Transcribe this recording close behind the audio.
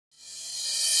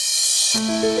Well,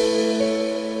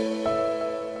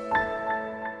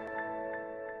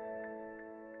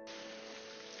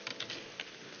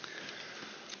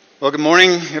 good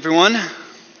morning, everyone.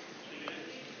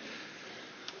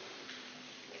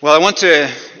 Well, I want to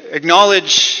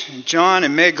acknowledge John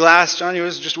and Meg Glass. John, you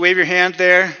just wave your hand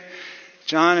there.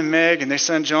 John and Meg and their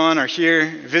son John are here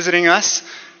visiting us,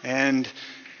 and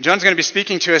John's going to be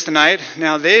speaking to us tonight.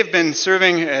 Now, they've been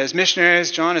serving as missionaries.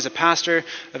 John is a pastor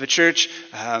of a church.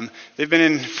 They've been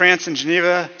in France and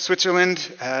Geneva, Switzerland,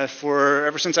 for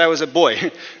ever since I was a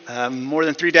boy, more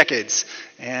than 3 decades.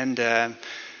 And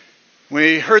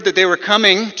we heard that they were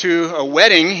coming to a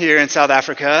wedding here in South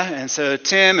Africa, and so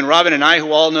Tim and Robin and I,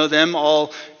 who all know them,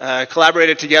 all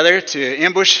collaborated together to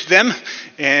ambush them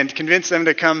and convince them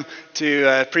to come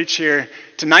to preach here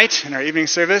tonight in our evening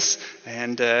service,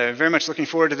 and very much looking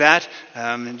forward to that.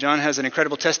 And John has an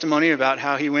incredible testimony about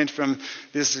how he went from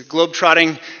this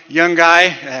globe-trotting young guy,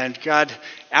 and God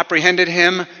apprehended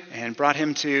him and brought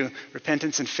him to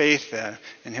repentance and faith,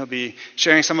 and he'll be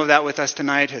sharing some of that with us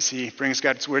tonight as he brings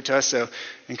God's word to us. So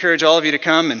encourage all of you to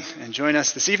come and join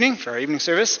us this evening for our evening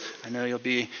service. I know you'll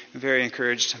be very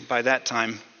encouraged by that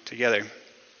time together.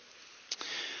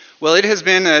 Well, it has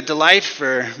been a delight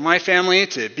for my family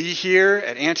to be here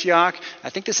at Antioch. I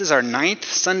think this is our 9th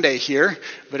Sunday here,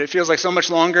 but it feels like so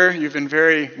much longer. You've been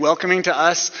very welcoming to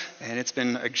us, and it's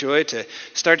been a joy to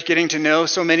start getting to know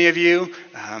so many of you.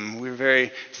 We're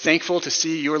very thankful to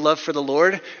see your love for the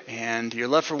Lord and your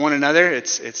love for one another.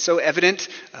 It's so evident,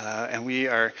 and we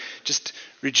are just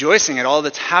rejoicing at all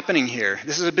that's happening here.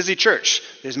 This is a busy church.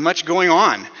 There's much going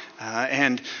on,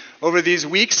 and over these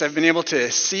weeks, I've been able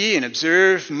to see and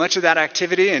observe much of that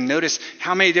activity and notice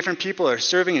how many different people are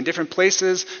serving in different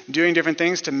places, doing different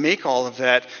things to make all of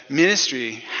that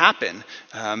ministry happen.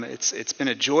 It's been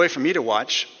a joy for me to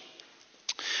watch.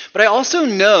 But I also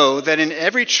know that in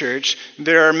every church,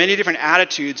 there are many different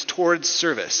attitudes towards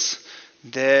service.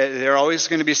 There are always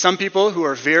going to be some people who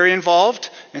are very involved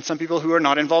and some people who are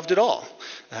not involved at all.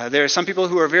 There are some people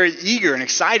who are very eager and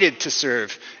excited to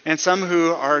serve, and some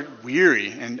who are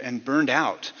weary and burned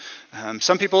out.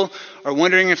 Some people are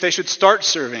wondering if they should start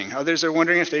serving. Others are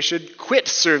wondering if they should quit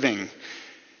serving.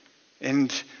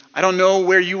 And I don't know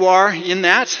where you are in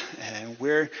that,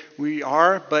 where we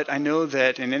are, but I know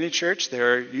that in any church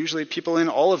there are usually people in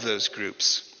all of those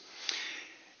groups.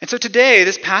 And so today,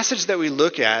 this passage that we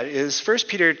look at is 1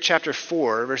 Peter chapter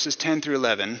 4, verses 10 through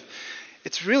 11.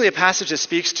 It's really a passage that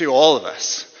speaks to all of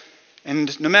us.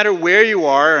 And no matter where you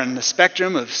are on the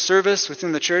spectrum of service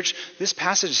within the church, this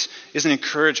passage is an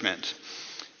encouragement.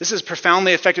 This has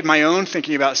profoundly affected my own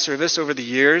thinking about service over the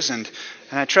years, and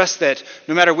I trust that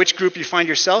no matter which group you find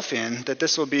yourself in, that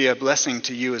this will be a blessing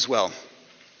to you as well.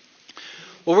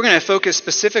 Well, we're going to focus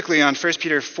specifically on 1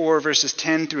 Peter 4, verses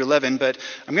 10 through 11, but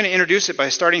I'm going to introduce it by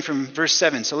starting from verse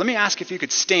 7. So let me ask if you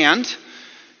could stand.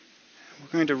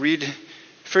 We're going to read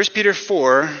 1 Peter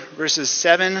 4, verses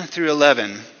 7 through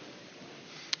 11.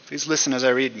 Please listen as I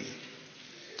read.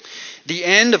 The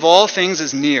end of all things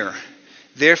is near.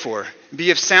 Therefore,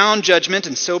 be of sound judgment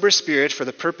and sober spirit for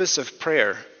the purpose of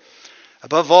prayer.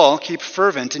 Above all, keep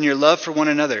fervent in your love for one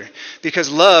another, because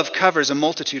love covers a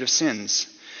multitude of sins.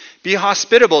 Be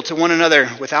hospitable to one another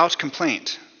without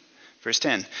complaint. Verse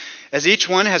 10. As each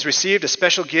one has received a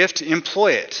special gift,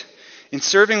 employ it in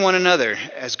serving one another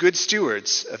as good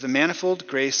stewards of the manifold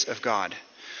grace of God.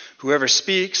 Whoever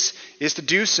speaks is to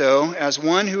do so as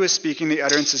one who is speaking the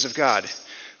utterances of God.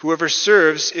 Whoever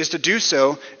serves is to do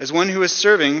so as one who is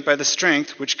serving by the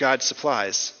strength which God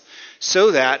supplies,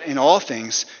 so that in all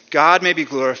things God may be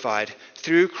glorified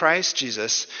through Christ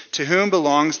Jesus, to whom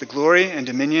belongs the glory and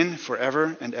dominion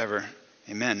forever and ever.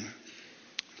 Amen.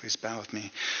 Please bow with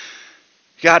me.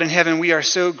 God in heaven, we are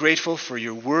so grateful for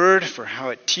your word, for how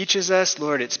it teaches us.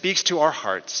 Lord, it speaks to our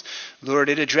hearts. Lord,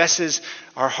 it addresses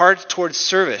our heart towards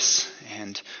service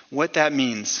and what that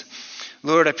means.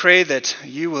 Lord, I pray that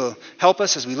you will help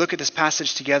us as we look at this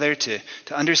passage together to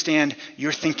understand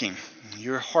your thinking,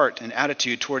 your heart and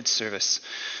attitude towards service.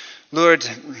 Lord,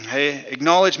 I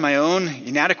acknowledge my own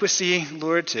inadequacy,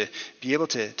 Lord, to be able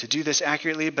to do this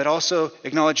accurately, but also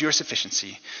acknowledge your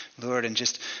sufficiency, Lord, and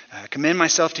just commend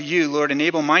myself to you. Lord,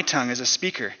 enable my tongue as a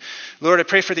speaker. Lord, I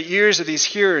pray for the ears of these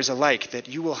hearers alike, that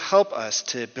you will help us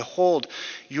to behold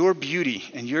your beauty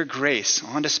and your grace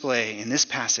on display in this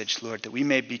passage, Lord, that we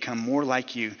may become more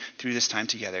like you through this time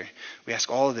together. We ask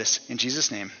all of this in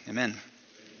Jesus' name. Amen.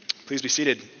 Please be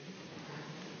seated.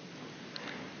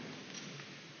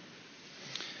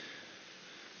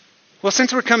 Well,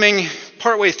 since we're coming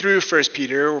partway through 1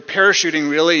 Peter, we're parachuting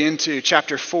really into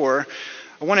chapter 4,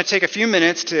 I want to take a few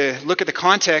minutes to look at the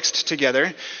context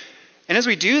together. And as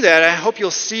we do that, I hope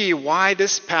you'll see why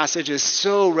this passage is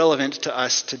so relevant to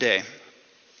us today.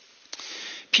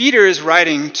 Peter is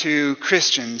writing to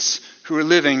Christians who are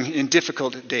living in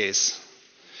difficult days.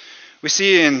 We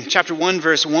see in chapter 1,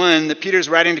 verse 1, that Peter is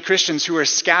writing to Christians who are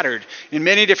scattered in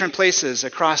many different places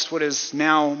across what is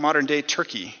now modern-day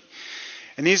Turkey.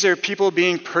 And these are people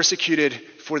being persecuted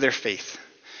for their faith.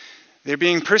 They're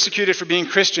being persecuted for being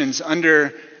Christians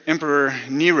under Emperor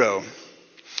Nero.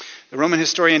 The Roman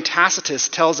historian Tacitus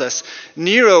tells us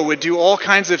Nero would do all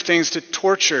kinds of things to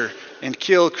torture and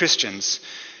kill Christians.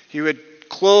 He would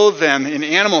clothe them in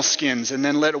animal skins and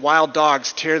then let wild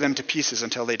dogs tear them to pieces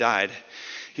until they died.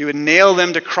 He would nail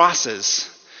them to crosses,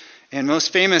 and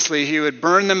most famously, he would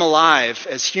burn them alive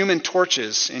as human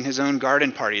torches in his own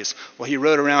garden parties while he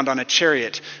rode around on a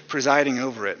chariot presiding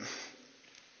over it.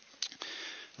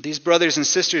 These brothers and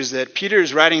sisters that Peter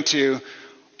is writing to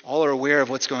all are aware of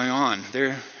what's going on.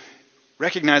 They're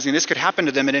recognizing this could happen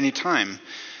to them at any time.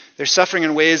 They're suffering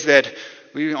in ways that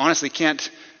we honestly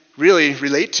can't really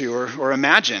relate to or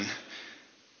imagine.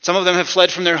 Some of them have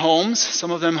fled from their homes. Some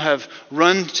of them have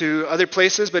run to other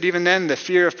places, but even then, the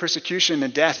fear of persecution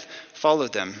and death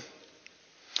followed them.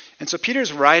 And so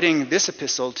Peter's writing this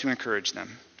epistle to encourage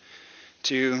them,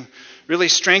 to really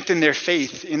strengthen their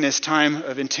faith in this time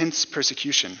of intense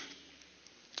persecution.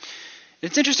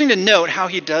 It's interesting to note how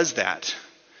he does that.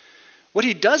 What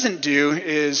he doesn't do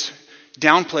is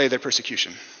downplay their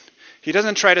persecution. He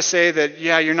doesn't try to say that,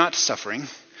 yeah, you're not suffering,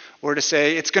 or to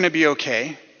say it's going to be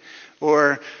okay,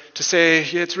 or to say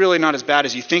yeah, it's really not as bad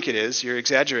as you think it is, you're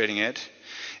exaggerating it.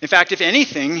 In fact, if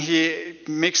anything, he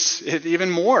makes it even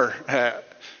more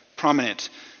prominent.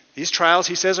 These trials,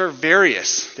 he says, are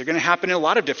various. They're going to happen in a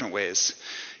lot of different ways.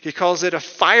 He calls it a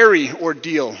fiery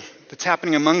ordeal that's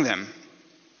happening among them.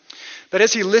 But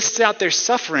as he lists out their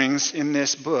sufferings in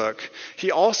this book,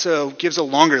 he also gives a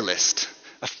longer list,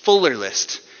 a fuller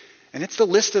list. And it's the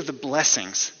list of the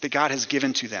blessings that God has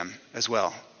given to them as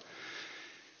well.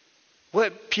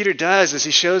 What Peter does is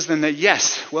he shows them that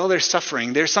yes, while they're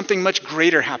suffering, there's something much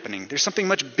greater happening. There's something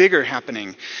much bigger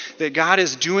happening. That God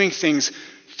is doing things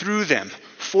through them,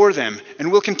 for them, and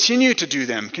will continue to do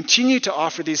them, continue to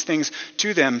offer these things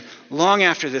to them long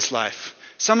after this life.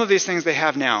 Some of these things they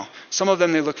have now. Some of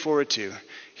them they look forward to.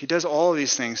 He does all of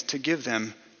these things to give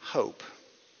them hope.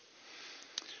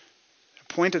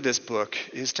 The point of this book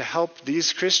is to help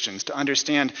these Christians to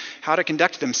understand how to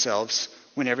conduct themselves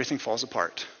when everything falls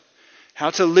apart. How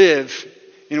to live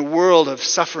in a world of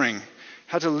suffering.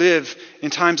 How to live in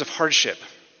times of hardship.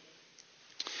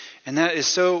 And that is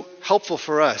so helpful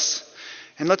for us.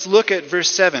 And let's look at verse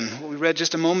 7, what we read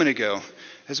just a moment ago.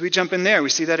 As we jump in there, we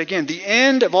see that again. The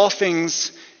end of all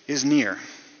things is near.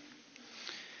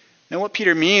 Now what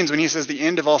Peter means when he says the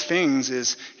end of all things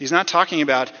is he's not talking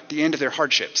about the end of their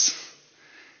hardships.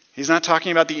 He's not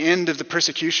talking about the end of the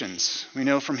persecutions. We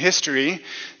know from history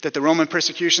that the Roman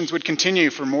persecutions would continue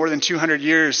for more than 200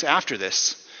 years after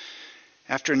this.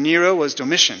 After Nero was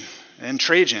Domitian and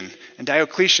Trajan and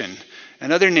Diocletian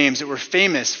and other names that were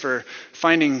famous for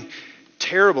finding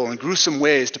terrible and gruesome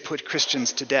ways to put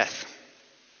Christians to death.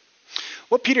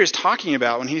 What Peter is talking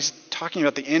about when he's talking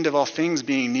about the end of all things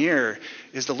being near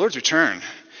is the Lord's return.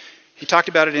 He talked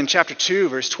about it in chapter 2,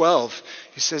 verse 12.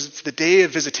 He says it's the day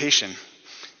of visitation.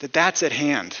 That's at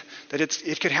hand, that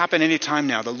it could happen any time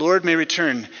now. The Lord may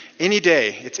return any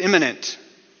day. It's imminent.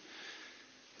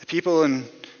 The people in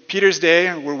Peter's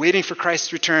day were waiting for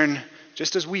Christ's return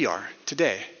just as we are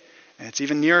today. And it's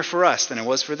even nearer for us than it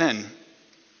was for then.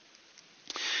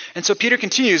 And so Peter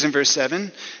continues in verse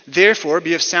 7, "Therefore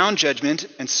be of sound judgment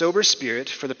and sober spirit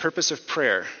for the purpose of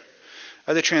prayer."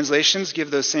 Other translations give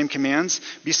those same commands.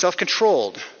 Be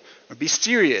self-controlled, or be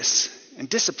serious and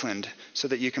disciplined so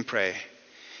that you can pray.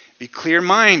 Be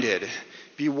clear-minded.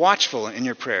 Be watchful in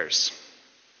your prayers.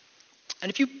 And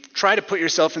if you try to put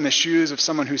yourself in the shoes of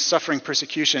someone who's suffering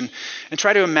persecution and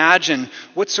try to imagine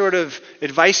what sort of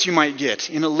advice you might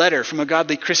get in a letter from a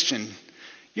godly Christian,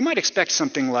 you might expect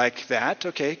something like that.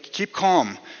 Okay, keep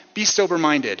calm. Be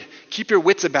sober-minded. Keep your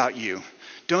wits about you.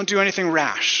 Don't do anything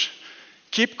rash.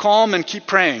 Keep calm and keep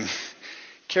praying.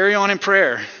 Carry on in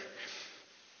prayer.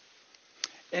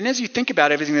 And as you think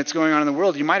about everything that's going on in the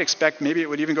world, you might expect maybe it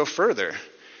would even go further.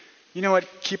 You know what?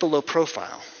 Keep a low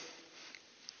profile.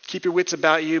 Keep your wits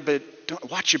about you, but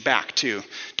watch your back too.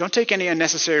 Don't take any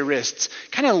unnecessary risks.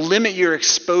 Kind of limit your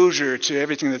exposure to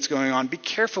everything that's going on. Be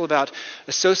careful about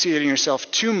associating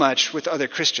yourself too much with other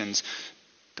Christians.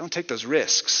 Don't take those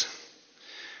risks.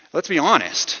 Let's be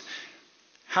honest.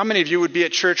 How many of you would be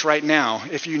at church right now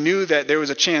if you knew that there was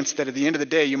a chance that at the end of the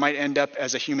day you might end up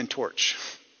as a human torch?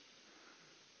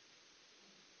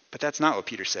 But that's not what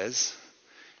Peter says.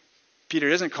 Peter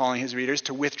isn't calling his readers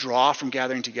to withdraw from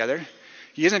gathering together.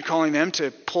 He isn't calling them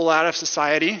to pull out of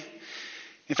society.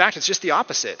 In fact, it's just the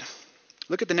opposite.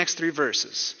 Look at the next 3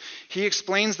 verses. He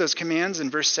explains those commands in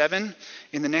verse 7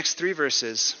 in the next 3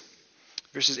 verses,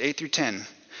 verses 8 through 10.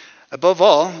 Above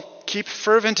all, keep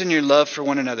fervent in your love for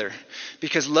one another,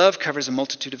 because love covers a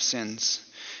multitude of sins.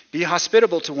 Be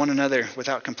hospitable to one another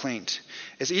without complaint.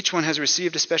 As each one has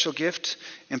received a special gift,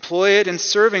 employ it in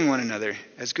serving one another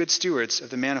as good stewards of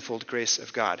the manifold grace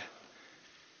of God.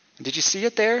 And did you see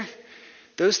it there?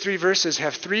 Those 3 verses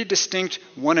have 3 distinct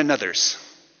one anothers.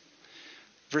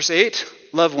 Verse 8,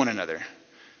 love one another.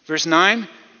 Verse 9,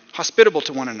 hospitable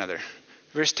to one another.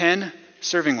 Verse 10,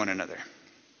 serving one another.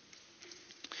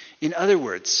 In other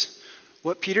words,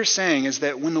 what Peter's saying is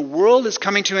that when the world is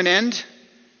coming to an end,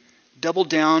 double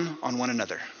down on one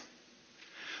another.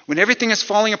 When everything is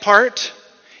falling apart,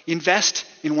 invest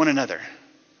in one another.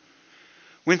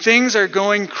 When things are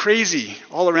going crazy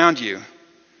all around you,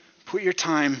 put your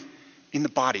time in the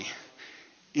body,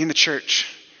 in the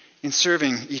church, in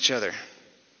serving each other.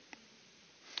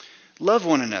 Love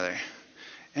one another,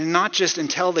 and not just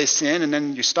until they sin and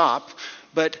then you stop,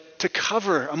 but to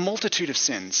cover a multitude of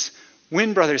sins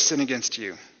when brothers sin against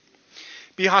you.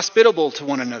 Be hospitable to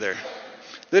one another.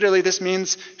 Literally, this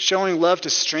means showing love to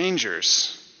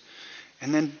strangers,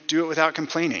 and then do it without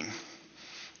complaining.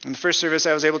 In the first service,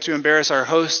 I was able to embarrass our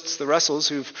hosts, the Russells,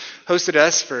 who've hosted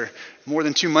us for more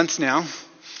than 2 months now.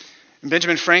 And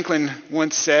Benjamin Franklin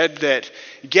once said that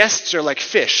guests are like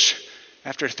fish.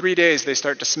 After 3 days, they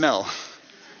start to smell.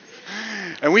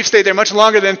 And we've stayed there much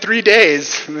longer than 3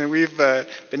 days. We've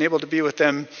been able to be with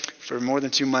them for more than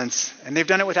 2 months. And they've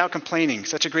done it without complaining.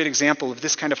 Such a great example of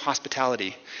this kind of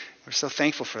hospitality. We're so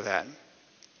thankful for that.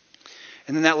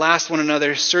 And then that last one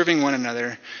another, serving one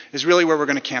another, is really where we're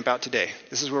going to camp out today.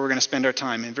 This is where we're going to spend our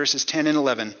time. In verses 10 and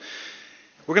 11,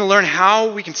 we're going to learn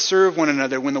how we can serve one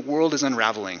another when the world is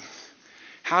unraveling.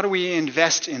 How do we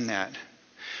invest in that?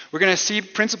 We're going to see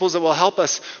principles that will help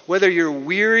us whether you're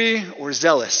weary or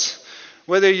zealous,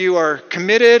 whether you are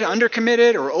committed,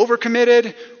 undercommitted, or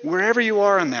overcommitted, wherever you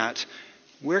are on that,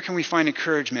 where can we find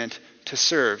encouragement to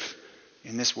serve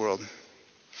in this world?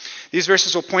 These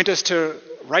verses will point us to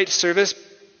right service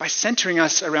by centering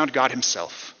us around God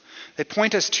himself. They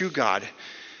point us to God.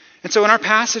 And so in our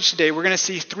passage today, we're going to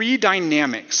see 3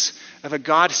 dynamics of a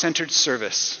God-centered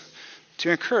service to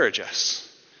encourage us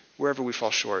wherever we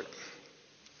fall short.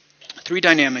 3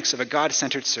 dynamics of a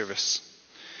God-centered service.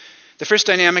 The first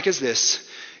dynamic is this: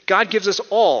 God gives us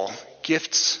all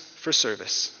gifts for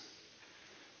service.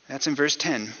 That's in verse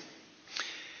 10.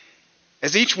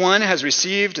 As each one has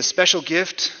received a special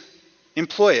gift,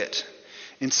 employ it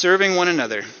in serving one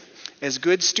another as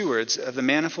good stewards of the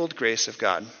manifold grace of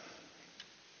God.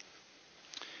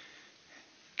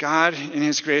 God, in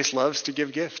his grace, loves to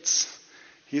give gifts.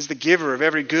 He's the giver of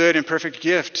every good and perfect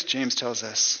gift, James tells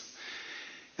us.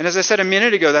 And as I said a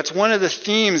minute ago, that's one of the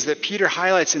themes that Peter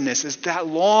highlights in this, is that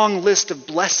long list of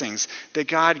blessings that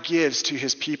God gives to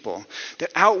his people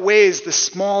that outweighs the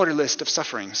smaller list of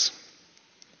sufferings.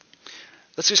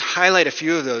 Let's just highlight a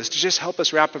few of those to just help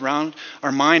us wrap around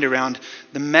our mind around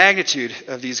the magnitude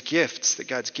of these gifts that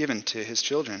God's given to his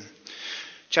children.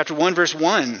 Chapter 1, verse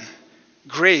 1,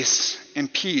 grace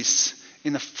and peace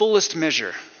in the fullest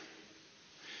measure.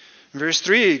 In verse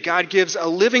 3, God gives a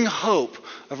living hope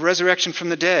of resurrection from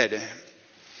the dead. And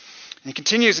he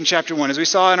continues in chapter 1, as we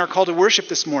saw in our call to worship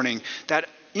this morning, that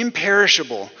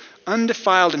imperishable,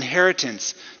 undefiled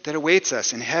inheritance that awaits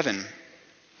us in heaven.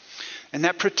 And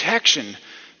that protection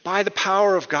by the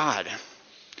power of God.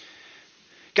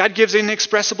 God gives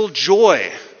inexpressible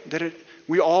joy that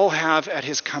we all have at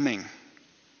his coming.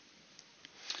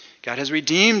 God has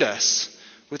redeemed us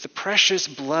with the precious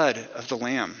blood of the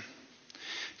Lamb.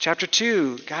 Chapter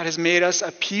 2, God has made us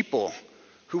a people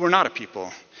who were not a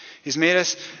people. He's made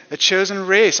us a chosen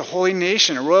race, a holy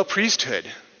nation, a royal priesthood.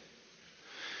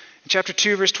 In chapter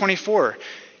 2, verse 24,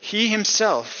 he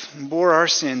himself bore our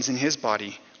sins in his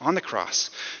body on the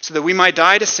cross, so that we might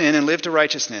die to sin and live to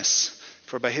righteousness,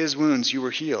 for by his wounds you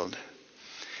were healed.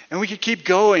 And we could keep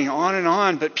going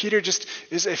on, but Peter just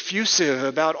is effusive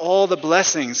about all the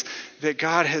blessings that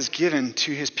God has given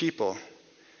to his people.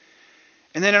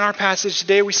 And then in our passage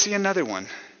today, we see another one.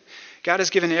 God has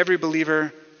given every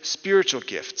believer spiritual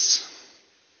gifts.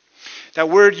 That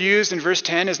word used in verse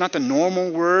 10 is not the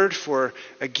normal word for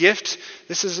a gift.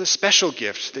 This is a special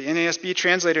gift. The NASB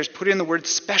translators put in the word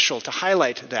special to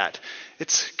highlight that.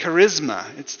 It's charisma.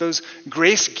 It's those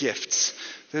grace gifts.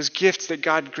 Those gifts that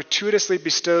God gratuitously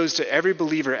bestows to every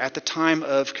believer at the time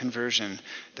of conversion,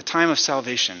 the time of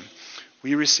salvation.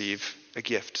 We receive a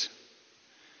gift.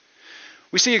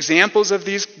 We see examples of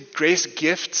these grace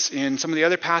gifts in some of the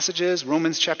other passages,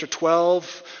 Romans chapter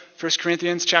 12, 1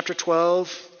 Corinthians chapter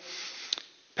 12.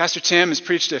 Pastor Tim has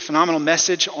preached a phenomenal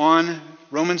message on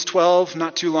Romans 12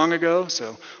 not too long ago,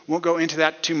 so won't go into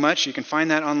that too much. You can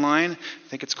find that online. I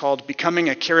think it's called Becoming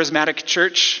a Charismatic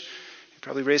Church. You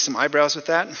probably raise some eyebrows with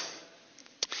that.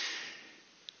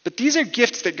 But these are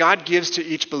gifts that God gives to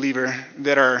each believer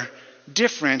that are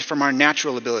different from our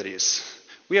natural abilities.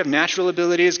 We have natural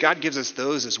abilities. God gives us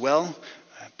those as well.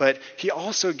 But he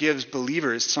also gives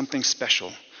believers something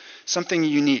special, something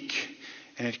unique.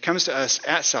 And it comes to us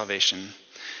at salvation.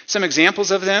 Some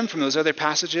examples of them from those other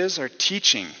passages are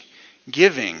teaching,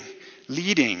 giving,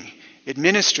 leading,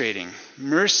 administrating,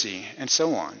 mercy, and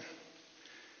so on.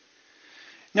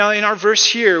 Now, in our verse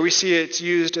here, we see it's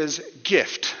used as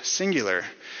gift, singular.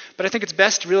 But I think it's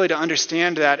best really to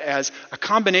understand that as a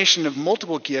combination of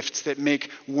multiple gifts that make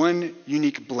one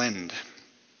unique blend.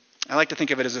 I like to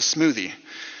think of it as a smoothie.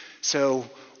 So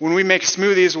when we make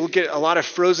smoothies, we'll get a lot of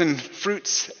frozen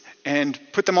fruits and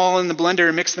put them all in the blender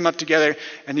and mix them up together,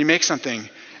 and you make something.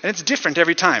 And it's different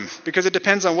every time because it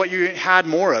depends on what you had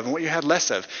more of and what you had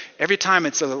less of. Every time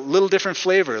it's a little different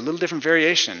flavor, a little different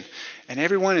variation. And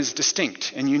every one is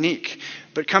distinct and unique,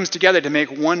 but comes together to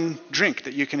make one drink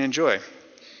that you can enjoy.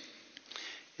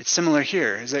 It's similar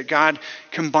here, is that God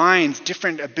combines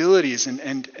different abilities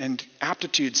and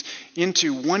aptitudes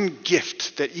into one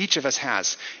gift that each of us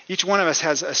has. Each one of us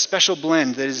has a special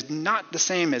blend that is not the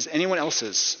same as anyone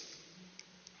else's.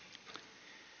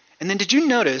 And then did you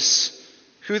notice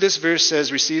who this verse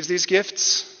says receives these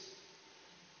gifts?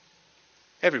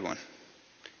 Everyone.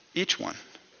 Each one.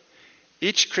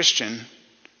 Each Christian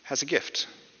has a gift.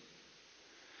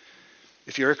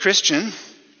 If you're a Christian,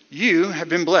 you have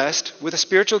been blessed with a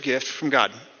spiritual gift from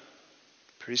God.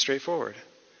 Pretty straightforward.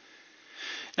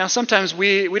 Now, sometimes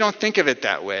we don't think of it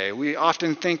that way. We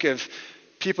often think of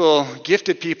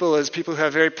gifted people, as people who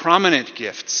have very prominent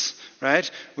gifts,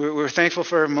 right? We're thankful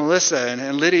for Melissa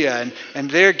and Lydia and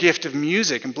their gift of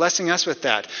music and blessing us with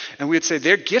that. And we'd say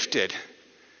they're gifted.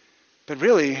 But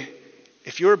really,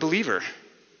 if you're a believer,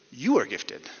 you are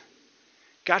gifted.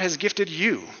 God has gifted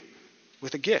you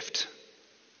with a gift.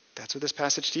 That's what this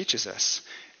passage teaches us.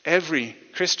 Every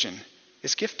Christian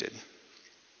is gifted.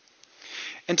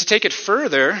 And to take it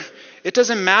further, it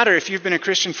doesn't matter if you've been a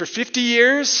Christian for 50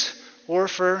 years or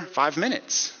for 5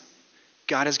 minutes.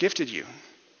 God has gifted you.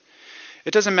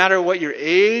 It doesn't matter what your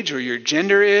age or your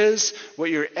gender is,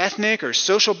 what your ethnic or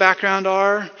social background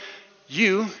are.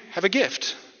 You have a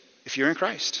gift if you're in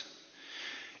Christ.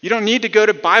 You don't need to go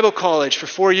to Bible college for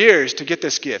 4 years to get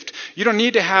this gift. You don't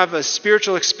need to have a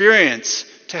spiritual experience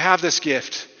to have this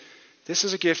gift. This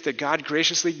is a gift that God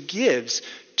graciously gives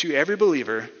to every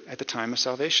believer at the time of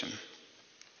salvation.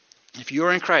 If you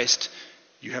are in Christ,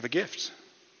 you have a gift.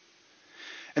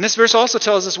 And this verse also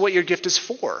tells us what your gift is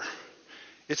for.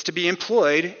 It's to be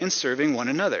employed in serving one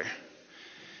another.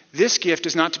 This gift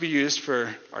is not to be used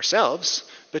for ourselves,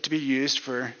 but to be used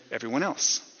for everyone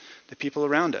else, the people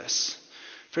around us.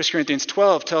 1 Corinthians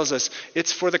 12 tells us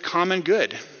it's for the common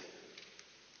good.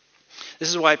 This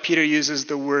is why Peter uses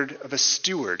the word of a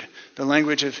steward, the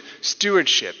language of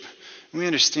stewardship. We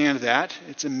understand that.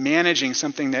 It's a managing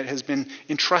something that has been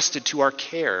entrusted to our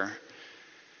care.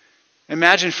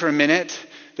 Imagine for a minute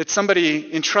that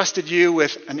somebody entrusted you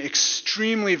with an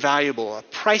extremely valuable, a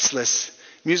priceless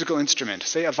musical instrument,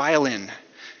 say a violin.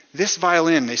 This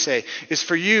violin, they say, is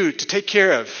for you to take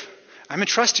care of. I'm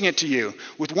entrusting it to you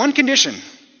with one condition.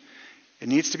 It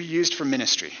needs to be used for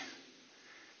ministry.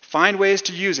 Find ways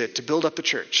to use it to build up the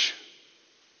church.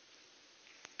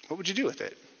 What would you do with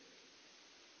it?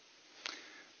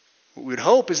 What we would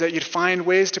hope is that you'd find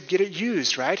ways to get it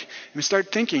used, right? And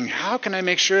start thinking, how can I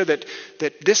make sure that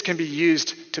this can be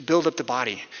used to build up the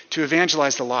body, to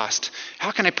evangelize the lost?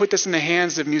 How can I put this in the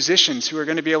hands of musicians who are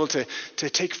going to be able to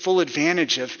take full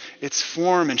advantage of its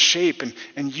form and shape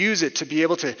and use it to be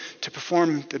able to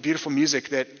perform the beautiful music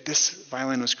that this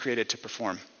violin was created to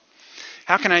perform?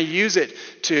 How can I use it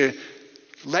to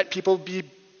let people be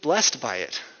blessed by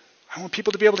it? I want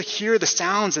people to be able to hear the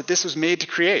sounds that this was made to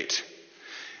create.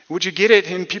 Would you get it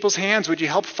in people's hands? Would you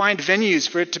help find venues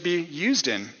for it to be used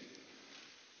in?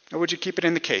 Or would you keep it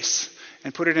in the case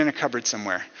and put it in a cupboard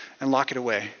somewhere and lock it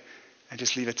away and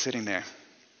just leave it sitting there?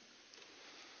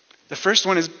 The first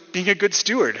one is being a good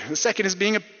steward. The second is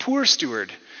being a poor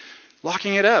steward,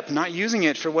 locking it up, not using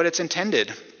it for what it's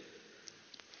intended.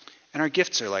 And our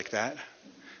gifts are like that.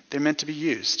 They're meant to be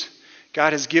used.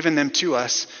 God has given them to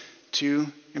us to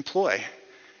employ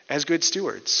as good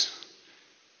stewards.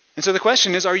 And so the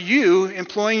question is, are you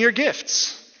employing your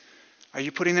gifts? Are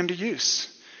you putting them to use?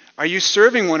 Are you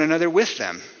serving one another with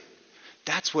them?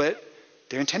 That's what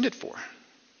they're intended for.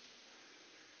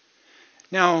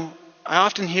 Now, I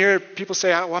often hear people say,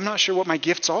 well, I'm not sure what my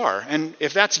gifts are. And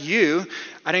if that's you,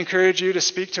 I'd encourage you to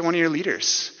speak to one of your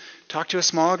leaders. Talk to a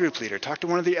small group leader. Talk to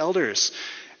one of the elders.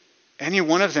 Any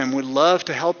one of them would love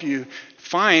to help you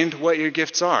find what your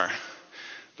gifts are.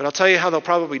 But I'll tell you how they'll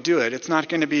probably do it. It's not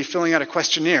going to be filling out a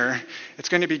questionnaire. It's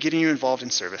going to be getting you involved in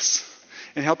service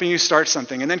and helping you start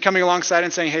something. And then coming alongside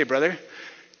and saying, hey, brother,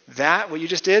 what you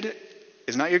just did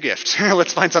is not your gift.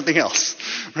 Let's find something else,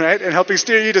 right? And helping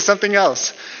steer you to something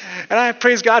else. And I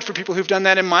praise God for people who've done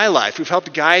that in my life, who've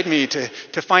helped guide me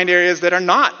to find areas that are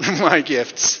not my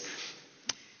gifts.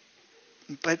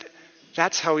 But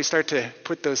that's how we start to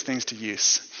put those things to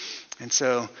use. And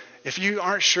so if you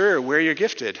aren't sure where you're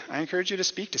gifted, I encourage you to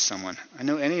speak to someone. I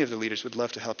know any of the leaders would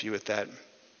love to help you with that.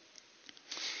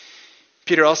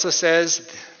 Peter also says,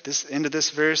 end of this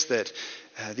verse, that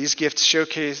these gifts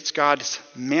showcase God's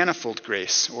manifold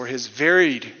grace, or his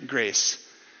varied grace.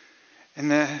 And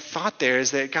the thought there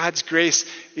is that God's grace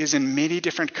is in many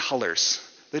different colors.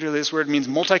 Literally, this word means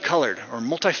multicolored or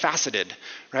multifaceted,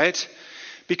 right?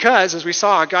 Because, as we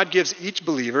saw, God gives each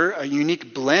believer a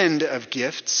unique blend of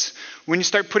gifts. When you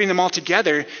start putting them all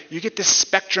together, you get this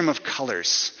spectrum of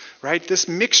colors, right? This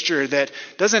mixture that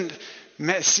doesn't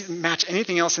match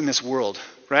anything else in this world,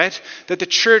 right? That the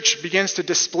church begins to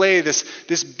display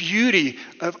this beauty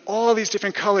of all these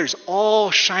different colors,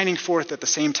 all shining forth at the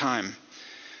same time.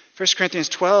 1 Corinthians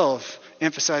 12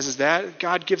 emphasizes that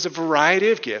God gives a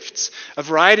variety of gifts, a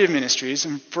variety of ministries,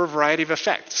 and for a variety of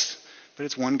effects. But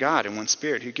it's one God and one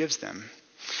Spirit who gives them.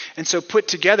 And so put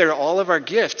together, all of our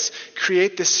gifts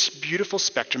create this beautiful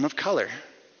spectrum of color.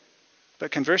 But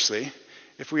conversely,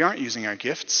 if we aren't using our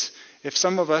gifts, if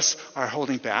some of us are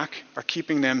holding back, are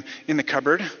keeping them in the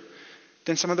cupboard,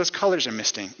 then some of those colors are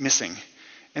missing.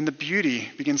 And the beauty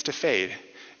begins to fade.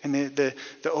 And the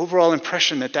overall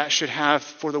impression that should have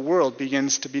for the world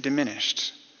begins to be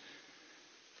diminished.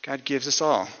 God gives us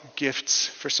all gifts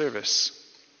for service.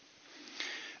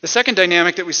 The second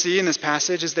dynamic that we see in this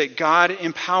passage is that God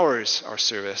empowers our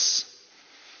service.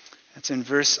 That's in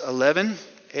verse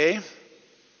 11a. I'll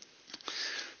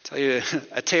tell you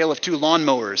a tale of two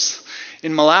lawnmowers.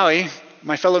 In Malawi,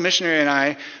 my fellow missionary and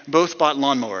I both bought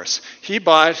lawnmowers. He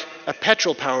bought a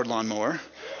petrol-powered lawnmower.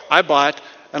 I bought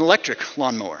an electric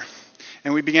lawnmower.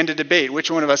 And we began to debate which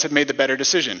one of us had made the better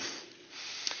decision.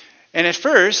 And at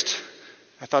first,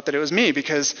 I thought that it was me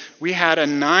because we had a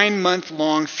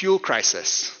 9-month-long fuel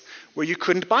crisis where you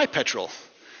couldn't buy petrol.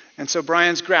 And so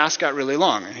Brian's grass got really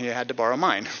long and he had to borrow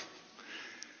mine.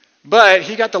 But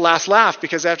he got the last laugh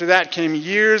because after that came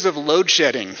years of load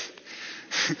shedding.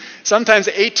 Sometimes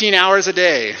 18 hours a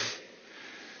day.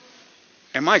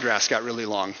 And my grass got really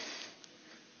long.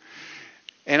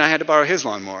 And I had to borrow his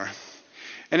lawnmower.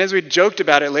 And as we joked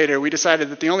about it later, we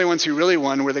decided that the only ones who really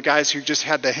won were the guys who just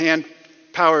had the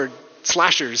hand-powered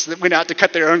slashers that went out to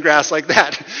cut their own grass like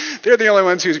that. They're the only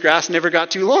ones whose grass never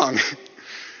got too long.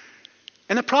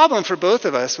 And the problem for both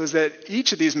of us was that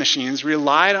each of these machines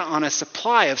relied on a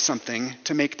supply of something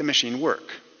to make the machine work.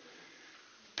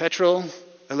 Petrol,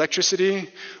 electricity,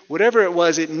 whatever it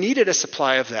was, it needed a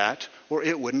supply of that or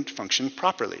it wouldn't function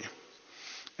properly.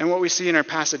 And what we see in our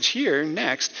passage here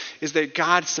next is that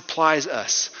God supplies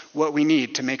us what we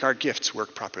need to make our gifts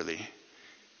work properly.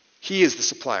 He is the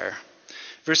supplier.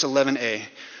 Verse 11a,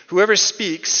 whoever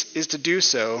speaks is to do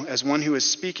so as one who is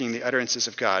speaking the utterances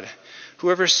of God.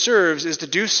 Whoever serves is to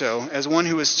do so as one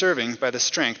who is serving by the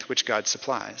strength which God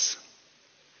supplies.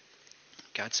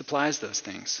 God supplies those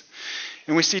things.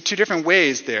 And we see two different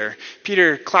ways there.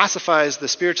 Peter classifies the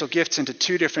spiritual gifts into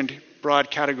two different broad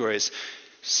categories: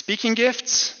 speaking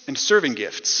gifts and serving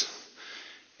gifts.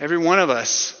 Every one of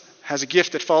us has a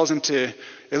gift that falls into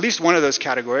at least one of those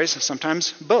categories,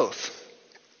 sometimes both.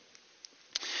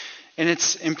 And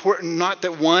it's important, not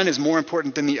that one is more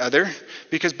important than the other,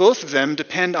 because both of them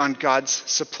depend on God's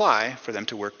supply for them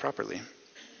to work properly.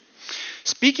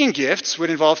 Speaking gifts would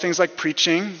involve things like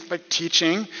preaching, like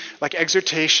teaching, like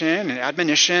exhortation and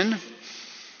admonition.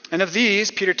 And of these,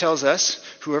 Peter tells us,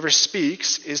 whoever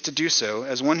speaks is to do so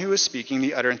as one who is speaking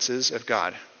the utterances of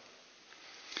God.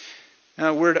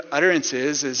 Now, the word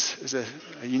utterances is a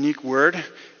unique word.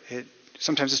 It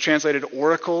sometimes is translated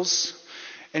oracles.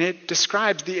 And it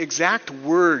describes the exact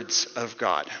words of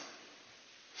God.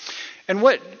 And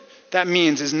what that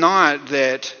means is not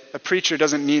that a preacher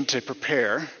doesn't need to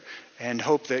prepare and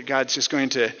hope that God's just going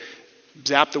to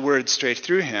zap the words straight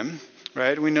through him,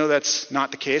 right? We know that's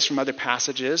not the case from other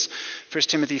passages. 1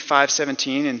 Timothy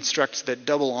 5:17 instructs that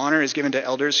double honor is given to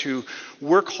elders who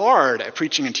work hard at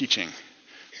preaching and teaching.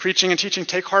 Preaching and teaching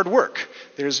take hard work.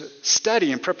 There's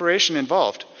study and preparation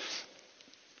involved.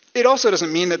 It also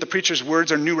doesn't mean that the preacher's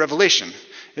words are new revelation.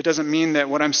 It doesn't mean that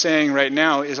what I'm saying right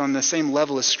now is on the same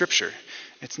level as Scripture.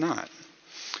 It's not.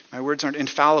 My words aren't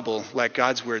infallible like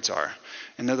God's words are.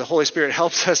 And though the Holy Spirit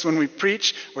helps us when we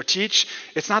preach or teach,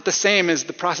 it's not the same as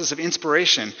the process of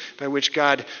inspiration by which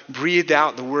God breathed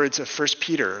out the words of 1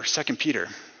 Peter or 2 Peter.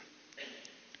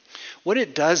 What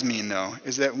it does mean, though,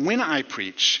 is that when I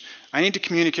preach, I need to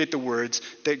communicate the words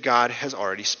that God has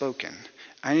already spoken.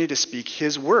 I need to speak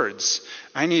His words.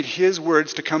 I need His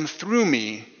words to come through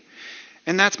me.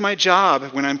 And that's my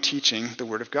job when I'm teaching the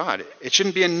Word of God. It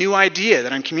shouldn't be a new idea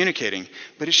that I'm communicating,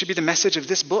 but it should be the message of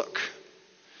this book.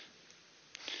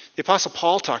 The Apostle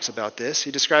Paul talks about this. He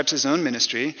describes his own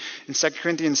ministry. In 2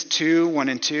 Corinthians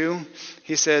 2:1-2,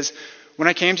 he says, "When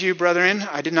I came to you, brethren,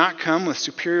 I did not come with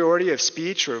superiority of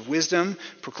speech or of wisdom,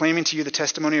 proclaiming to you the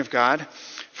testimony of God,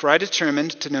 for I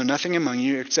determined to know nothing among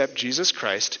you except Jesus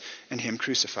Christ and Him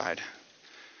crucified."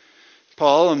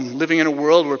 Paul, living in a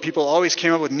world where people always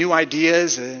came up with new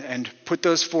ideas and put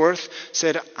those forth,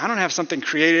 said, I don't have something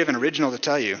creative and original to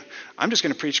tell you. I'm just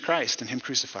going to preach Christ and Him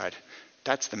crucified.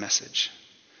 That's the message.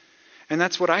 And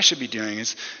that's what I should be doing,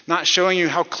 is not showing you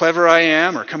how clever I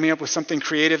am or coming up with something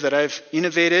creative that I've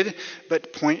innovated,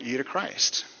 but point you to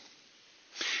Christ.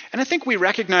 And I think we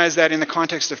recognize that in the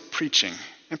context of preaching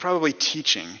and probably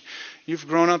teaching. You've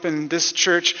grown up in this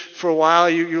church for a while.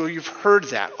 You've heard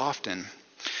that often.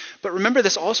 But remember,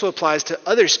 this also applies to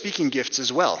other speaking gifts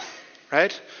as well,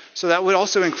 right? So that would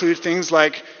also include things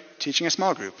like teaching a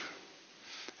small group.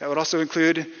 That would also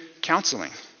include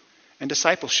counseling and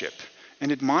discipleship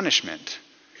and admonishment.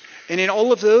 And in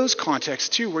all of those contexts,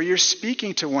 too, where you're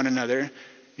speaking to one another,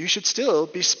 you should still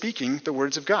be speaking the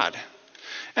words of God.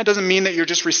 That doesn't mean that you're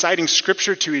just reciting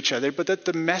Scripture to each other, but that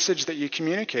the message that you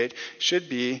communicate should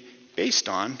be based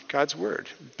on God's Word,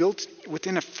 built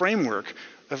within a framework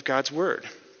of God's Word.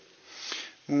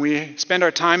 When we spend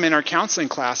our time in our counseling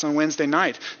class on Wednesday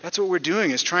night, that's what we're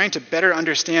doing, is trying to better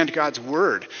understand God's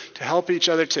Word, to help each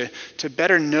other to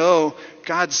better know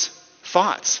God's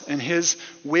thoughts and His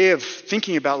way of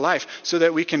thinking about life so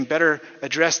that we can better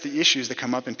address the issues that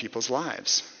come up in people's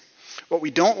lives. What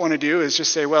we don't want to do is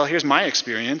just say, well, here's my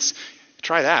experience.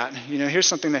 Try that. Here's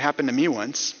something that happened to me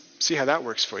once. See how that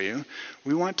works for you.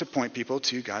 We want to point people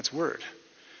to God's Word.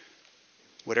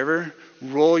 Whatever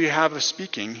role you have of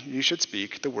speaking, you should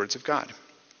speak the words of God.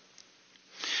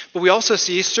 But we also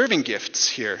see serving gifts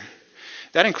here.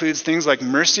 That includes things like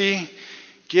mercy,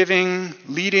 giving,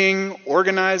 leading,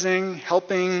 organizing,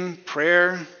 helping,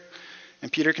 prayer.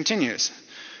 And Peter continues,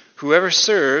 "Whoever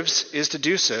serves is to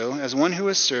do so as one who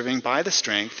is serving by the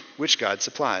strength which God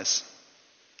supplies."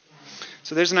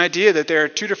 So there's an idea that there are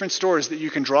two different stores that you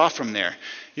can draw from there.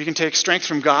 You can take strength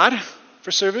from God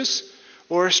for service,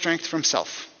 or strength from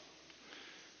self.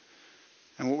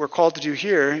 And what we're called to do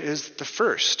here is the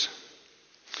first.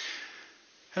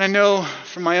 And I know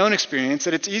from my own experience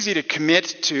that it's easy to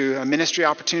commit to a ministry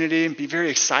opportunity and be very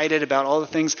excited about all the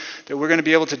things that we're going to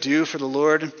be able to do for the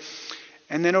Lord,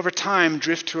 and then over time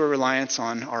drift to a reliance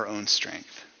on our own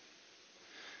strength.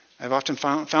 I've often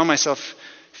found myself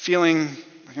feeling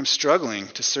like I'm struggling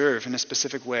to serve in a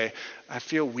specific way. I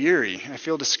feel weary. I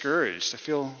feel discouraged. I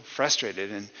feel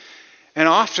frustrated. And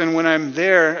often when I'm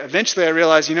there, eventually I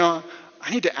realize, I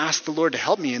need to ask the Lord to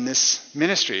help me in this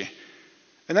ministry.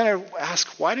 And then I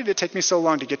ask, why did it take me so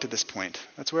long to get to this point?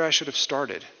 That's where I should have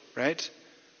started, right?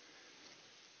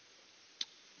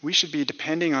 We should be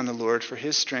depending on the Lord for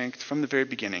His strength from the very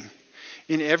beginning.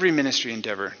 In every ministry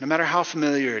endeavor, no matter how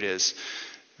familiar it is.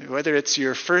 Whether it's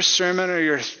your first sermon or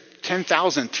your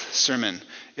 10,000th sermon,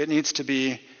 it needs to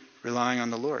be relying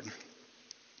on the Lord.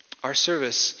 Our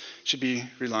service should be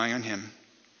relying on Him.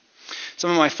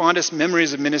 Some of my fondest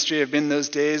memories of ministry have been those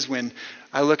days when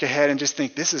I look ahead and just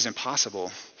think, this is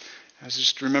impossible. I was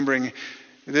just remembering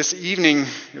this evening,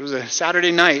 it was a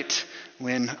Saturday night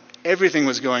when everything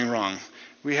was going wrong.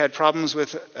 We had problems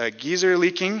with a geyser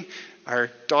leaking. Our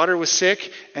daughter was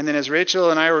sick, and then as Rachel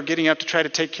and I were getting up to try to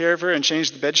take care of her and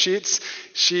change the bed sheets,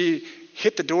 she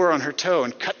hit the door on her toe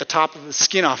and cut the top of the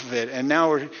skin off of it. And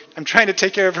now I'm trying to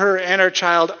take care of her and our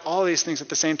child, all these things at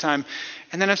the same time.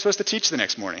 And then I'm supposed to teach the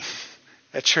next morning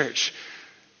at church.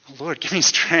 Oh, Lord, give me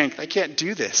strength. I can't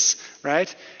do this,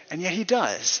 right? And yet He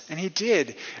does, and He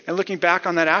did. And looking back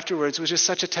on that afterwards was just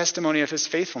such a testimony of His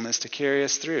faithfulness to carry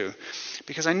us through.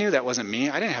 Because I knew that wasn't me.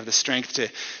 I didn't have the strength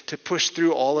to push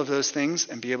through all of those things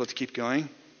and be able to keep going.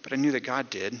 But I knew that God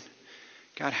did.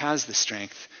 God has the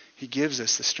strength. He gives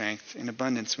us the strength in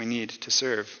abundance we need to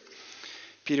serve.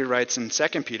 Peter writes in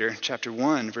 2 Peter chapter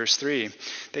 1, verse 3,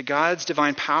 that God's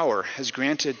divine power has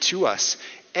granted to us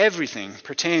everything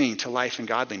pertaining to life and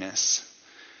godliness.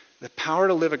 The power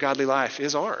to live a godly life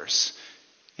is ours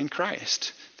in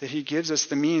Christ, that he gives us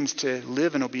the means to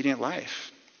live an obedient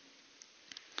life.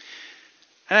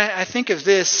 And I think of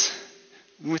this,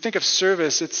 when we think of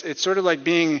service, it's sort of like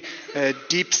being a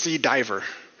deep sea diver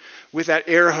with that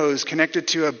air hose connected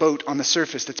to a boat on the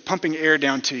surface that's pumping air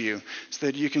down to you so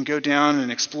that you can go down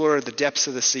and explore the depths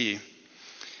of the sea.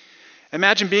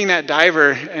 Imagine being that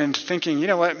diver and thinking, you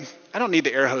know what, I don't need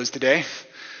the air hose today,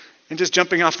 and just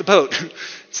jumping off the boat,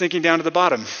 sinking down to the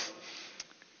bottom.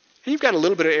 And you've got a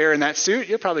little bit of air in that suit.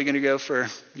 You're probably going to go for,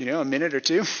 a minute or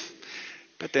two.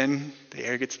 But then the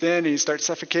air gets thin and you start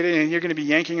suffocating, and you're going to be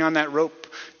yanking on that rope,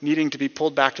 needing to be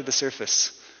pulled back to the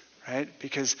surface, right?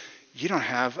 Because you don't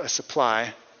have a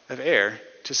supply of air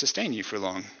to sustain you for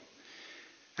long.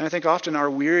 And I think often our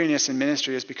weariness in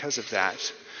ministry is because of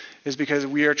that, is because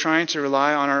we are trying to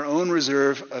rely on our own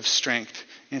reserve of strength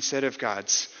instead of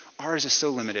God's. Ours is so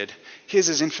limited. His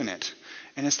is infinite.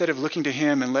 And instead of looking to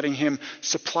him and letting him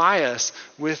supply us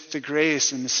with the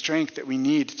grace and the strength that we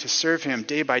need to serve him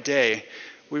day by day,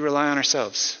 we rely on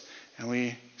ourselves and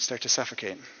we start to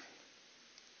suffocate.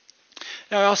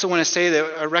 Now, I also want to say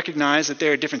that I recognize that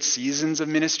there are different seasons of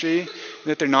ministry,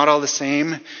 that they're not all the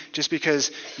same. Just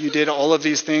because you did all of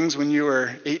these things when you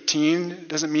were 18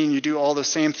 doesn't mean you do all the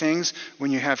same things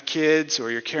when you have kids,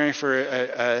 or you're caring for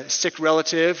a sick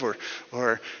relative,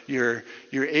 or you're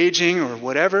aging, or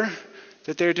whatever.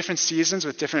 That there are different seasons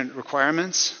with different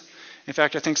requirements. In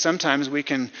fact, I think sometimes we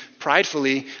can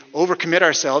pridefully overcommit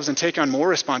ourselves and take on more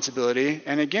responsibility,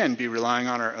 and again, be relying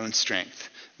on our own strength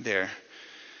there.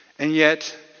 And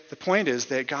yet, the point is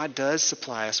that God does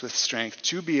supply us with strength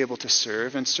to be able to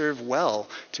serve, and serve well,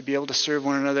 to be able to serve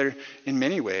one another in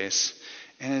many ways.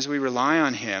 And as we rely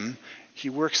on him, he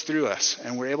works through us,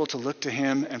 and we're able to look to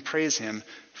him and praise him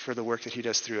for the work that he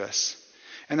does through us.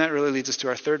 And that really leads us to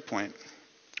our third point.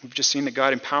 We've just seen that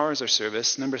God empowers our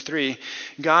service. Number 3,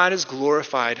 God is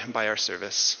glorified by our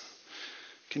service.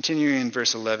 Continuing in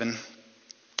verse 11.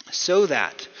 So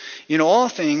that in all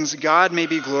things God may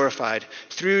be glorified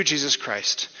through Jesus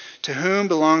Christ, to whom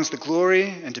belongs the glory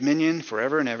and dominion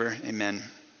forever and ever. Amen.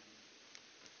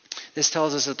 This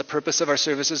tells us that the purpose of our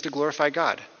service is to glorify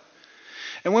God.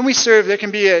 And when we serve, there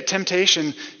can be a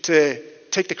temptation to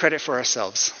take the credit for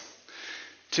ourselves,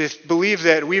 to believe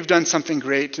that we've done something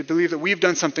great, to believe that we've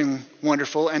done something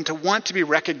wonderful, and to want to be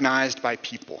recognized by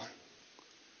people.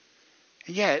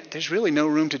 And yet, there's really no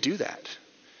room to do that.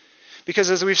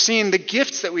 Because as we've seen, the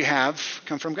gifts that we have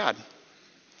come from God.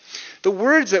 The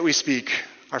words that we speak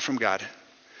are from God.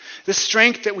 The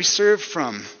strength that we serve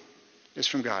from is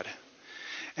from God.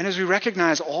 And as we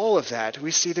recognize all of that,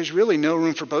 we see there's really no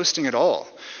room for boasting at all.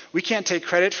 We can't take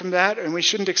credit from that, and we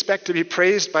shouldn't expect to be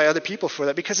praised by other people for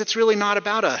that, because it's really not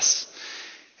about us.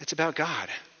 It's about God.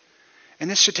 And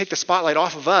this should take the spotlight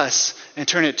off of us and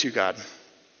turn it to God,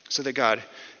 so that God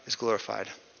is glorified.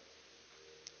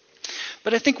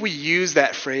 But I think we use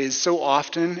that phrase so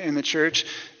often in the church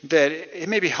that it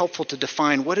may be helpful to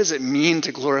define, what does it mean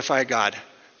to glorify God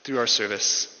through our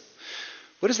service?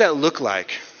 What does that look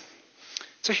like?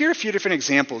 So here are a few different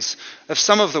examples of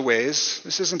some of the ways,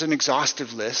 this isn't an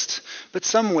exhaustive list, but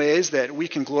some ways that we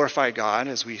can glorify God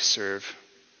as we serve.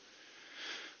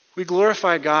 We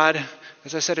glorify God,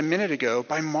 as I said a minute ago,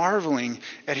 by marveling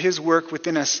at his work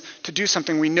within us to do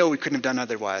something we know we couldn't have done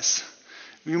otherwise.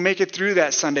 We make it through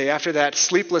that Sunday after that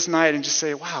sleepless night and just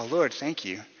say, wow, Lord, thank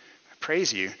you. I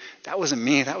praise you. That wasn't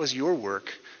me. That was your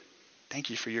work.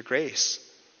 Thank you for your grace.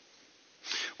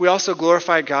 We also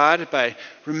glorify God by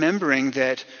remembering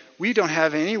that we don't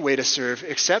have any way to serve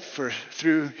except for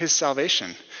through his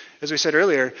salvation. As we said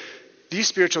earlier, these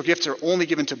spiritual gifts are only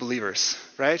given to believers,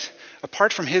 right?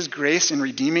 Apart from his grace in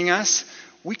redeeming us,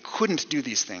 we couldn't do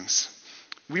these things.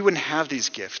 We wouldn't have these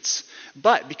gifts.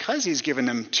 But because he's given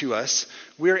them to us,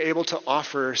 we're able to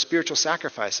offer spiritual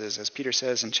sacrifices, as Peter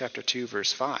says in chapter 2,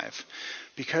 verse 5.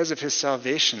 Because of his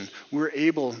salvation, we're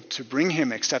able to bring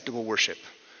him acceptable worship.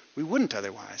 We wouldn't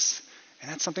otherwise.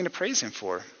 And that's something to praise him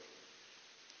for.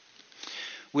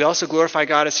 We also glorify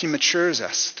God as he matures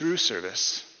us through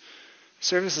service.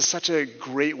 Service is such a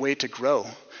great way to grow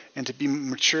and to be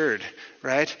matured,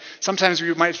 right? Sometimes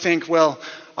we might think, well,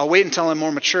 I'll wait until I'm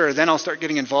more mature, then I'll start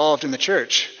getting involved in the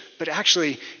church. But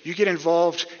actually, you get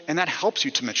involved and that helps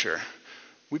you to mature.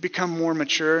 We become more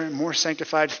mature and more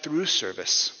sanctified through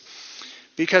service.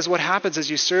 Because what happens as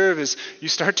you serve is you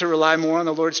start to rely more on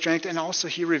the Lord's strength, and also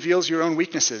he reveals your own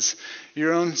weaknesses,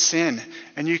 your own sin,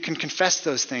 and you can confess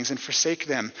those things and forsake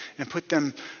them and put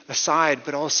them aside,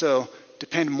 but also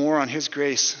depend more on his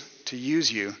grace to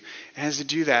use you. And as you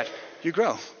do that, you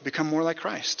grow, become more like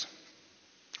Christ.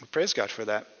 We praise God for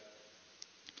that.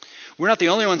 We're not the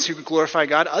only ones who glorify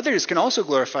God. Others can also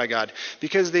glorify God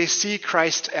because they see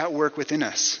Christ at work within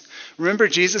us. Remember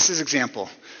Jesus' example.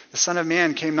 The Son of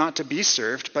Man came not to be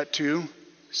served, but to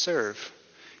serve.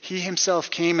 He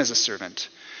himself came as a servant.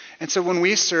 And so when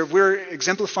we serve, we're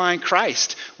exemplifying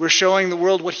Christ. We're showing the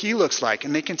world what he looks like,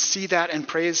 and they can see that and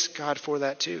praise God for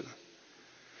that too.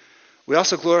 We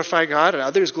also glorify God, and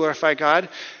others glorify God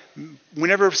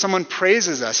whenever someone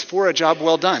praises us for a job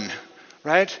well done,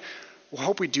 right? I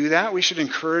hope we do that. We should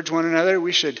encourage one another.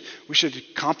 We should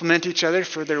compliment each other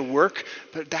for their work,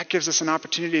 but that gives us an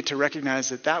opportunity to recognize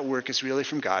that that work is really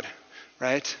from God,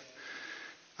 right?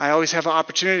 I always have an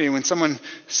opportunity when someone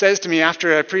says to me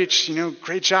after I preach,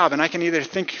 great job, and I can either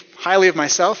think highly of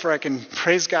myself or I can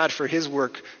praise God for his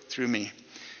work through me.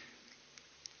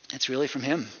 It's really from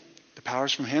him. The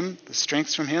power's from him, the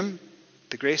strength's from him,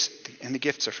 the grace and the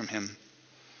gifts are from him.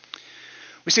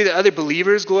 We see that other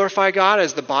believers glorify God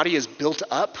as the body is built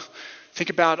up.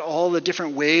 Think about all the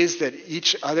different ways that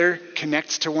each other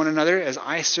connects to one another. As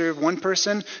I serve one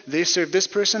person, they serve this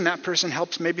person, that person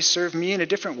helps maybe serve me in a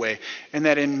different way. And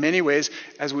that in many ways,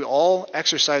 as we all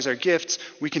exercise our gifts,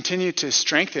 we continue to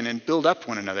strengthen and build up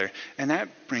one another. And that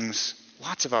brings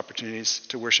lots of opportunities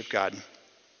to worship God.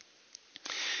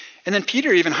 And then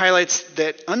Peter even highlights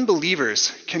that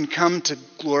unbelievers can come to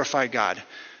glorify God.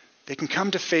 They can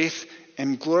come to faith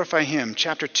and glorify him.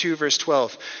 Chapter 2, verse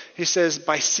 12. He says,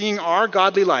 by seeing our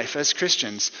godly life as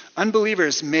Christians,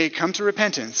 unbelievers may come to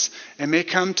repentance and may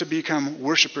come to become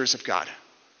worshipers of God.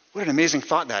 What an amazing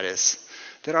thought that is,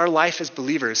 that our life as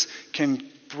believers can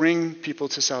bring people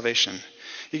to salvation.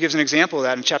 He gives an example of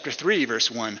that in chapter 3, verse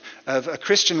 1, of a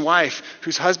Christian wife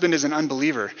whose husband is an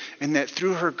unbeliever, and that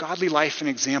through her godly life and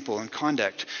example and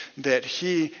conduct, that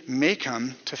he may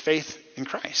come to faith in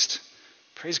Christ.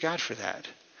 Praise God for that.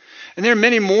 And there are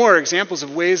many more examples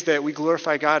of ways that we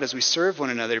glorify God as we serve one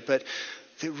another, but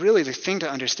really the thing to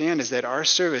understand is that our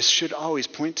service should always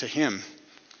point to him.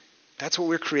 That's what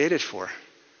we're created for,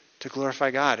 to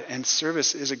glorify God, and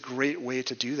service is a great way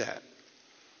to do that.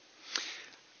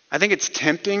 I think it's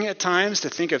tempting at times to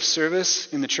think of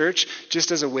service in the church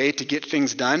just as a way to get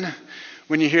things done.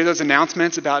 When you hear those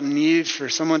announcements about need for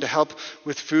someone to help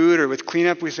with food or with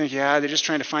cleanup, we think, they're just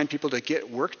trying to find people to get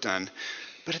work done.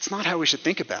 But it's not how we should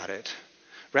think about it.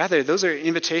 Rather, those are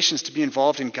invitations to be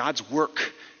involved in God's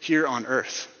work here on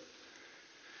earth.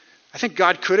 I think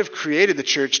God could have created the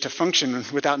church to function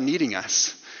without needing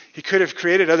us. He could have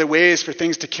created other ways for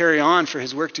things to carry on, for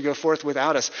his work to go forth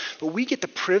without us. But we get the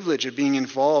privilege of being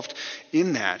involved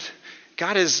in that.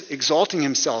 God is exalting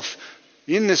himself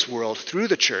in this world through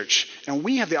the church, and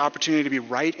we have the opportunity to be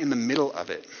right in the middle of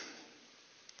it.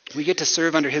 We get to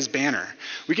serve under his banner.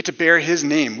 We get to bear his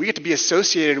name. We get to be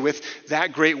associated with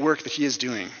that great work that he is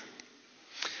doing.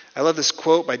 I love this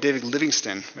quote by David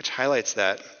Livingstone, which highlights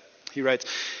that. He writes,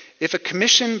 if a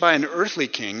commission by an earthly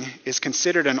king is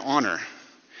considered an honor,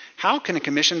 how can a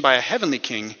commission by a heavenly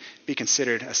king be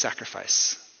considered a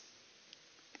sacrifice?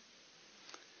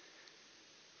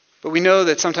 But we know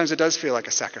that sometimes it does feel like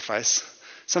a sacrifice.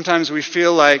 Sometimes we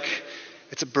feel like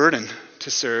it's a burden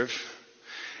to serve.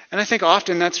 And I think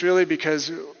often that's really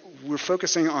because we're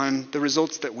focusing on the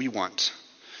results that we want.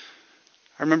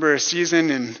 I remember a season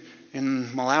in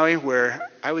Malawi where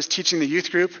I was teaching the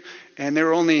youth group, and there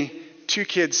were only 2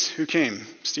 kids who came.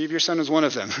 Steve, your son was one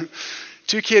of them.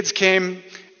 2 kids came,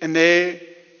 and they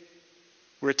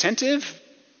were attentive,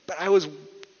 but I was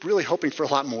really hoping for a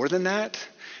lot more than that,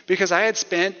 because I had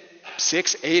spent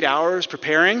 6-8 hours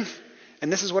preparing,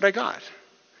 and this is what I got.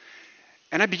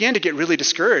 And I began to get really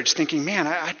discouraged, thinking, man,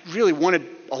 I really wanted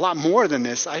a lot more than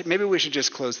this. Maybe we should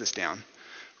just close this down,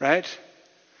 right?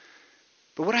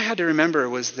 But what I had to remember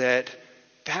was that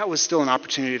was still an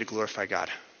opportunity to glorify God,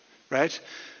 right?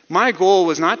 My goal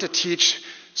was not to teach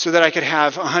so that I could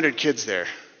have 100 kids there.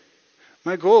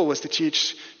 My goal was to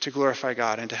teach to glorify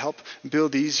God and to help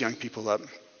build these young people up.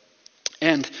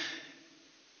 And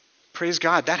praise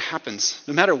God, that happens.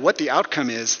 No matter what the outcome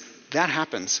is, that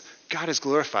happens. God is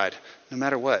glorified no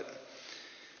matter what.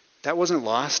 That wasn't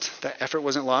lost. That effort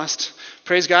wasn't lost.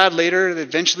 Praise God, later,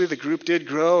 eventually the group did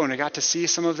grow and I got to see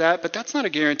some of that, but that's not a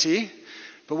guarantee.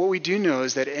 But what we do know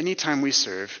is that any time we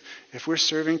serve, if we're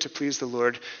serving to please the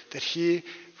Lord, that he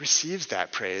receives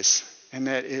that praise and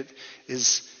that it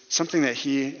is something that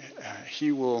he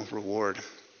will reward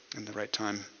in the right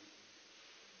time.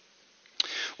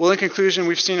 Well, in conclusion,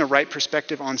 we've seen a right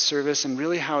perspective on service and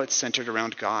really how it's centered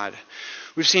around God.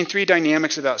 We've seen three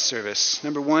dynamics about service.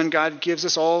 Number one, God gives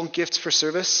us all gifts for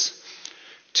service.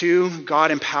 Two,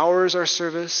 God empowers our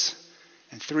service.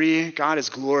 And three, God is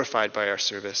glorified by our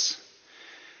service.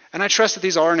 And I trust that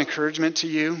these are an encouragement to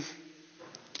you,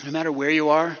 no matter where you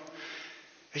are.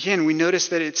 Again, we notice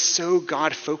that it's so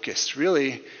God-focused.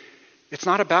 Really, it's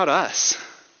not about us.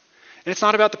 And it's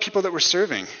not about the people that we're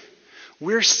serving.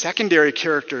 We're secondary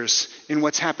characters in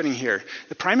what's happening here.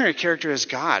 The primary character is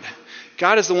God.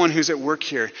 God is the one who's at work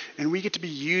here, and we get to be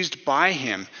used by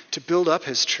him to build up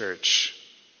his church.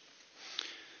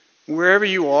 Wherever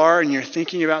you are and you're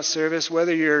thinking about service,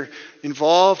 whether you're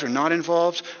involved or not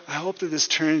involved, I hope that this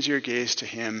turns your gaze to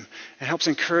him and helps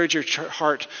encourage your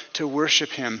heart to worship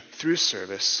him through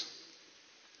service.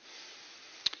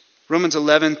 Romans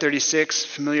 11:36,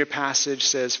 familiar passage,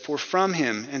 says, "For from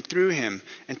him and through him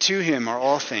and to him are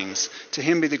all things. To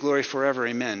him be the glory forever.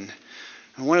 Amen."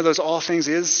 And one of those all things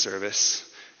is service.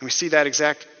 And we see that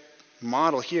exact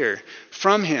model here.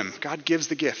 From him, God gives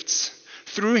the gifts.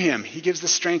 Through him, he gives the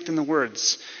strength and the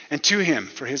words. And to him,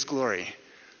 for his glory,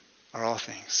 are all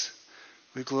things.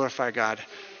 We glorify God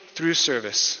through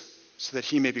service so that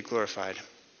he may be glorified.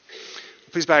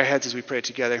 Please bow your heads as we pray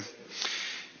together.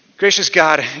 Gracious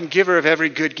God and giver of every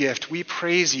good gift, we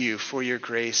praise you for your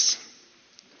grace.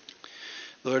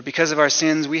 Lord, because of our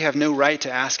sins, we have no right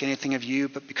to ask anything of you,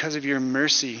 but because of your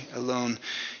mercy alone,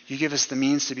 you give us the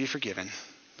means to be forgiven.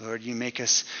 Lord, you make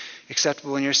us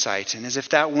acceptable in your sight. And as if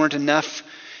that weren't enough,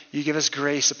 you give us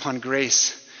grace upon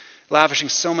grace, lavishing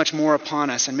so much more upon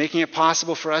us and making it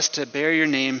possible for us to bear your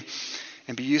name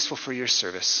and be useful for your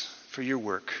service, for your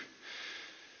work.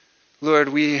 Lord,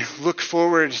 we look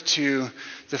forward to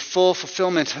the full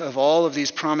fulfillment of all of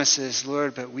these promises,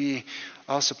 Lord, but we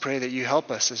also pray that you help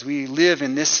us as we live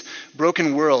in this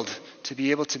broken world to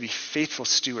be able to be faithful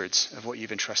stewards of what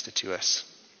you've entrusted to us.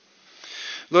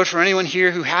 Lord, for anyone here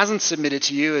who hasn't submitted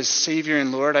to you as Savior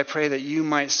and Lord, I pray that you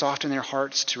might soften their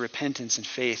hearts to repentance and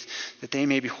faith, that they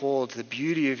may behold the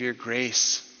beauty of your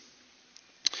grace.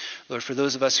 Lord, for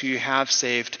those of us who you have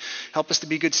saved, help us to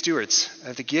be good stewards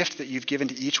of the gift that you've given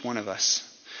to each one of us.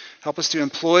 Help us to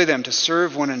employ them to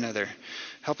serve one another.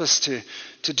 Help us to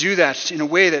do that in a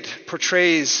way that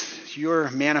portrays your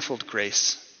manifold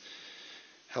grace.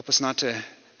 Help us not to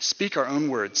speak our own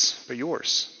words, but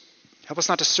yours. Help us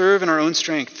not to serve in our own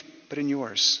strength, but in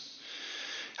yours.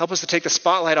 Help us to take the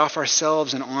spotlight off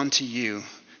ourselves and onto you,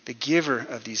 the giver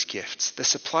of these gifts, the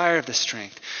supplier of the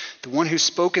strength, the one who's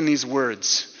spoken these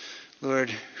words,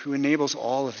 Lord, who enables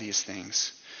all of these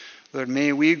things. Lord,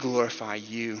 may we glorify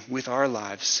you with our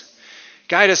lives.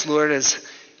 Guide us, Lord, as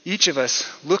each of us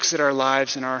looks at our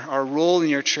lives and our role in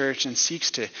your church and seeks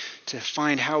to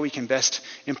find how we can best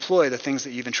employ the things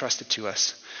that you've entrusted to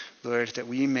us. Lord, that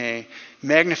we may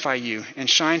magnify you and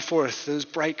shine forth those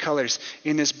bright colors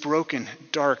in this broken,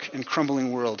 dark, and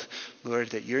crumbling world.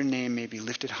 Lord, that your name may be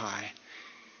lifted high.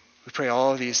 We pray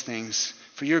all of these things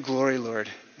for your glory, Lord,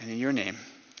 and in your name.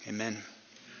 Amen.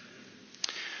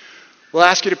 We'll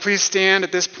ask you to please stand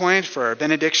at this point for our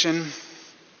benediction.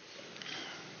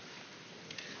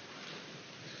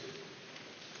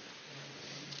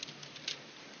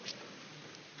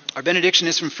 Our benediction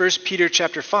is from 1 Peter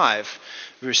chapter 5,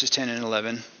 verses 10 and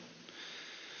 11.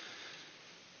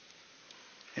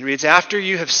 It reads, "After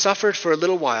you have suffered for a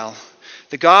little while,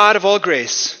 the God of all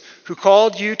grace, who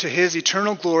called you to his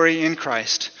eternal glory in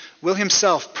Christ, will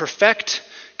himself perfect,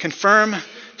 confirm,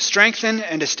 strengthen,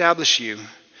 and establish you.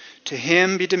 To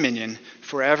him be dominion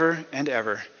forever and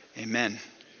ever. Amen."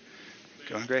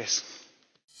 Go in grace.